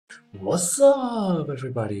What's up,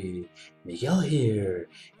 everybody? Miguel here,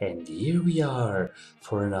 and here we are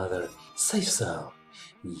for another Safe Zone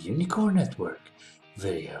Unicorn Network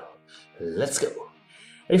video. Let's go!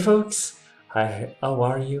 Hey folks, hi, how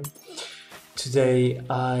are you? Today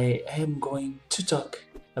I am going to talk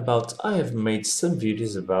about, I have made some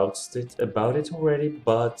videos about it already,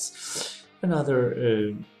 but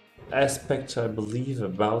another aspect I believe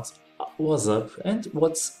about Wazzub. And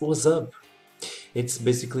what's Wazzub? It's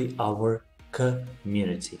basically our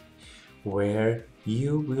community, where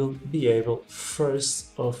you will be able,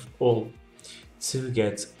 first of all, to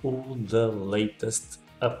get all the latest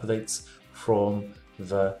updates from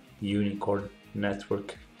the Unicorn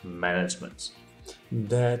Network management.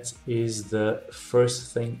 That is the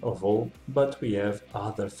first thing of all, but we have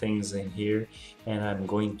other things in here, and I'm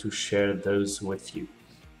going to share those with you.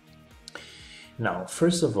 Now,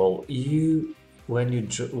 first of all, when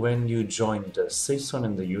you join the Safezone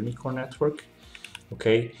and the Unicorn Network,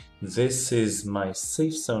 okay, this is my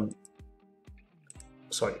Safezone,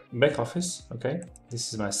 back office. Okay,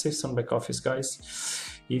 this is my Safezone back office, guys.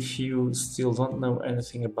 If you still don't know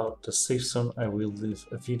anything about the Safezone, I will leave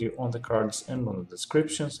a video on the cards and on the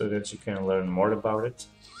description so that you can learn more about it.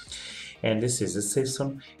 And this is the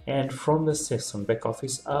Safezone, and from the Safezone back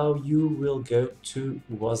office, you will go to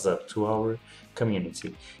Wazzub, to our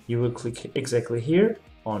community. You will click exactly here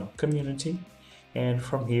on community, and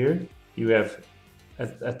from here you have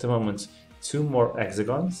at the moment 2 more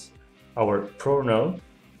hexagons, our prono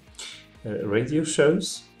radio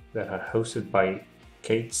shows that are hosted by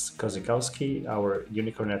Kate Kozikowski, our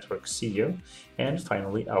Unicorn Network CEO, and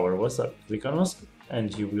finally our Wazzub. Click on Wazzub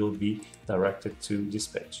and you will be directed to this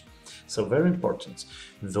page. So very important,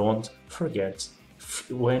 don't forget, if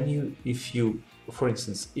you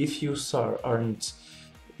aren't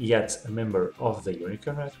yet a member of the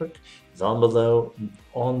Unicorn Network, down below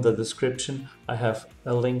on the description I have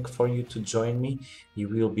a link for you to join me. You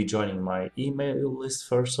will be joining my email list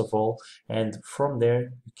first of all, and from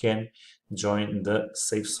there you can join the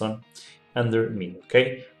Safezone under me.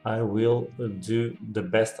 Okay, I will do the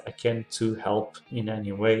best I can to help in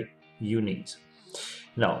any way you need.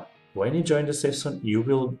 Now, when you join the Safezone, you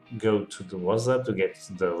will go to the Wazzub to get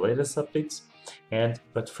the latest updates.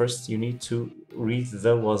 But first you need to read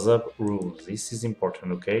the Wazzub rules. This is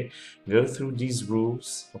important, okay? Go through these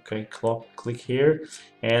rules, okay? Click here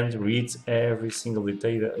and read every single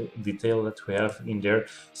detail that we have in there,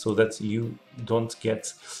 so that you don't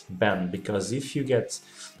get banned. Because if you get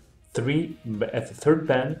 3 at the 3rd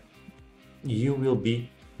ban, you will be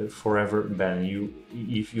forever banned.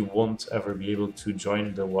 If you won't ever be able to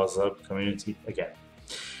join the Wazzub community again.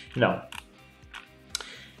 Now,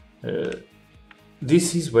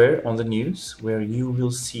 this is where on the news where you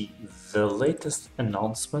will see the latest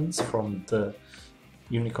announcements from the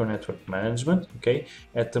Unicorn Network management. Okay,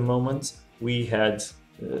 at the moment we had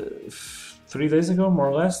 3 days ago, more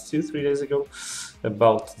or less, 2-3 days ago,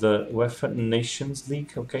 about the UEFA Nations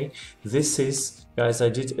League. Okay, this is, guys, I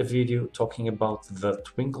did a video talking about the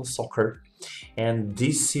Twnkle soccer, and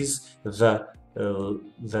this is the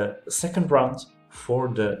 2nd round for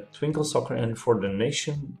the Twnkle soccer and for the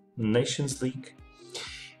Nations League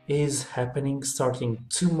is happening starting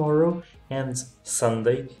tomorrow and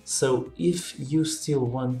Sunday. So if you still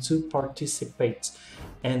want to participate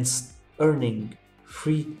and earning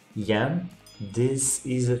free yen, this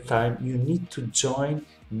is a time you need to join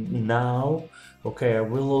now. Okay, I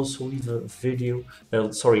will also leave a video, a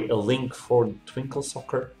link for Twnkle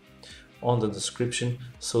Soccer on the description,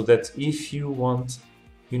 so that if you want,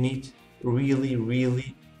 you need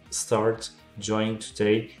really start joining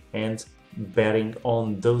today and betting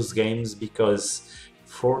on those games, because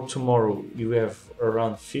for tomorrow you have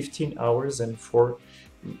around 15 hours and for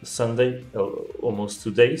Sunday almost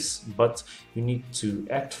 2 days, but you need to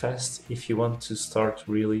act fast if you want to start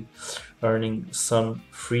really earning some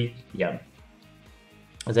free yen.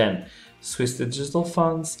 Then Swiss digital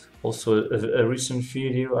funds, also a recent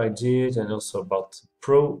video I did, and also about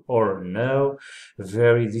pro or no.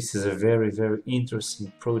 This is a very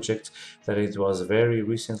interesting project that it was very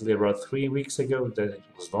recently, about 3 weeks ago, that it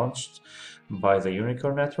was launched by the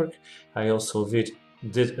Unicorn Network. I also did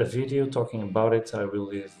a video talking about it. I will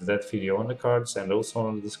leave that video on the cards and also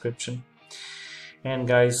on the description. And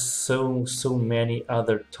guys, so many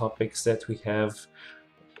other topics that we have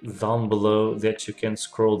down below that you can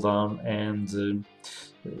scroll down, and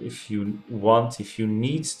if you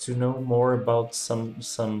need to know more about some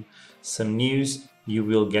news, you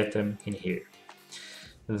will get them in here.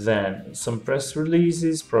 Then some press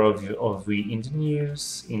releases, probably in the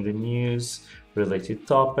news, related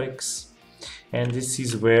topics, and this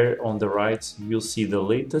is where on the right you'll see the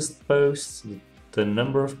latest posts, the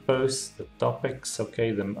number of posts, the topics,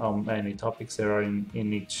 okay, how many topics there are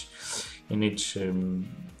in each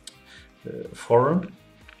forum.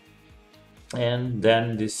 And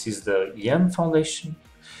then this is the YAM Foundation.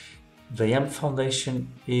 The YAM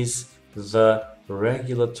Foundation is the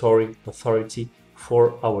regulatory authority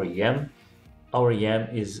for our YAM. Our YAM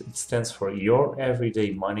it stands for Your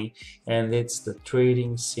Everyday Money, and it's the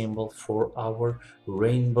trading symbol for our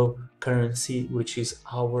rainbow currency, which is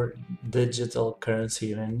our digital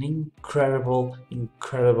currency, an incredible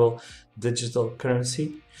digital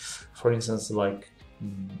currency. For instance, like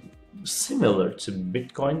similar to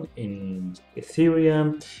Bitcoin in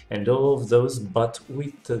Ethereum and all of those, but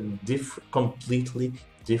with a completely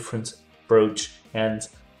different approach and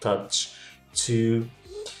touch to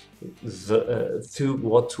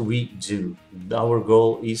what we do. Our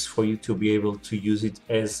goal is for you to be able to use it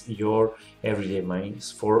as your everyday money,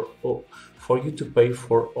 for you to pay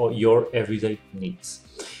for all your everyday needs.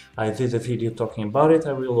 I did a video talking about it.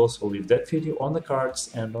 I will also leave that video on the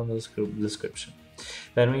cards and on the description.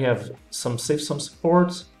 Then we have some Safezone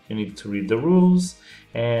support. You need to read the rules,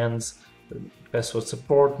 and password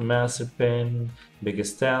support, master PIN,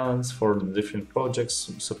 biggest talents for the different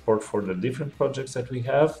projects, support for the different projects that we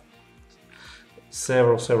have.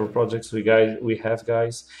 Several projects we have,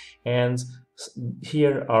 guys, and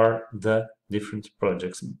here are the different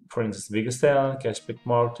projects. For instance, biggest talent, cashback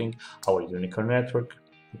marketing, our unicorn network.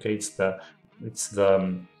 Okay, it's the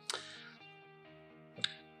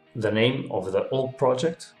name of the old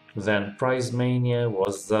project. Then Prizemania,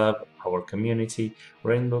 Wazzub, our community,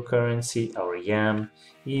 Rainbow Currency, our YAM,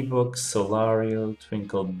 Eeboox, Solario,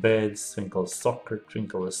 Twnkle Beds, Twnkle Soccer,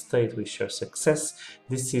 Twnkle Estate, WeShareSuccess.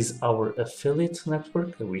 This is our affiliate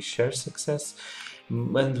network, WeShareSuccess.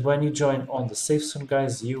 And when you join on the Safezone,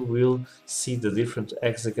 guys, you will see the different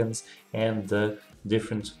hexagons and the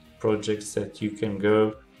different projects that you can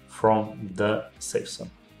go from the Safezone.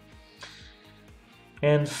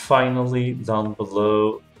 And finally, down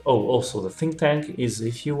below, also the think tank is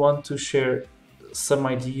if you want to share some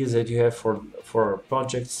ideas that you have for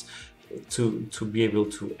projects to be able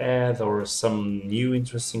to add, or some new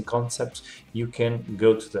interesting concepts, you can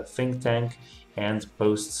go to the think tank and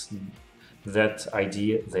post that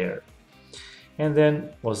idea there. And then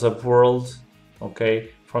Wazzub World. Okay,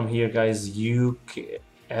 from here, guys, you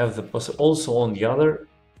have the possibility also on the other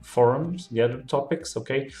forums, the other topics,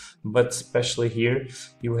 okay, but especially here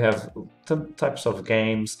you have types of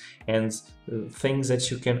games and things that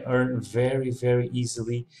you can earn very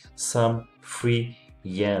easily, some free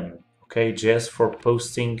YAM, okay, just for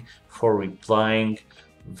posting, for replying.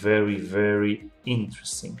 Very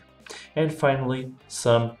interesting. And finally,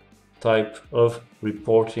 some type of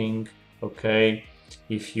reporting, okay,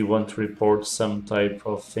 if you want to report some type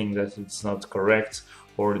of thing that it's not correct,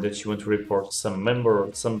 or that you want to report some member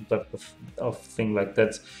or some type of thing like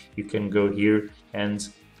that, you can go here and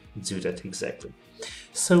do that exactly.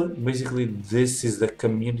 So basically, this is the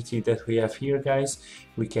community that we have here, guys.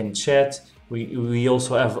 We can chat. We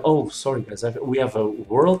also have, oh sorry guys, we have a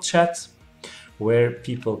world chat where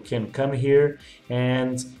people can come here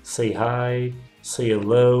and say hi, say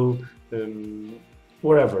hello,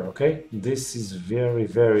 wherever. Okay, this is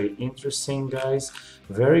very interesting, guys.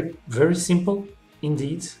 Very simple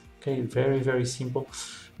indeed. Okay, very simple,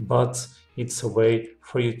 but it's a way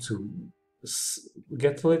for you to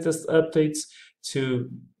get the latest updates, to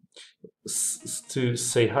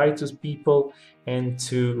say hi to people, and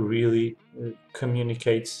to really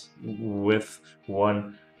communicate with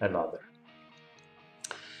one another.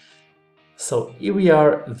 So here we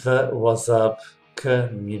are, the Wazzub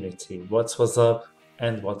community. What's Wazzub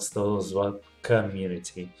and what's the Wazzub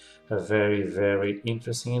community? A very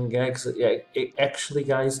interesting. And actually,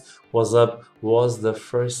 guys, Wazzub was the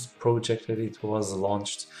first project that it was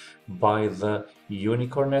launched by the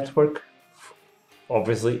Unicorn Network.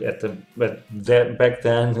 Obviously, back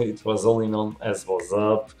then it was only known as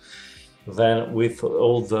Wazzub. Then with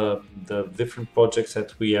all the different projects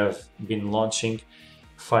that we have been launching,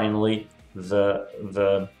 finally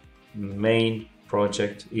the main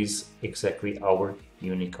project is exactly our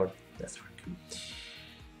Unicorn Network.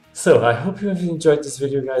 So I hope you have enjoyed this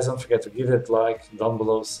video, guys. Don't forget to give it a like down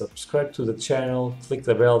below, subscribe to the channel, click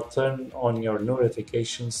the bell, turn on your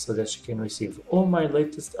notifications so that you can receive all my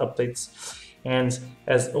latest updates. And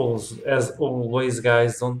as always,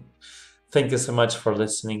 guys, thank you so much for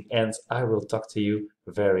listening, and I will talk to you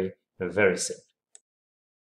very soon.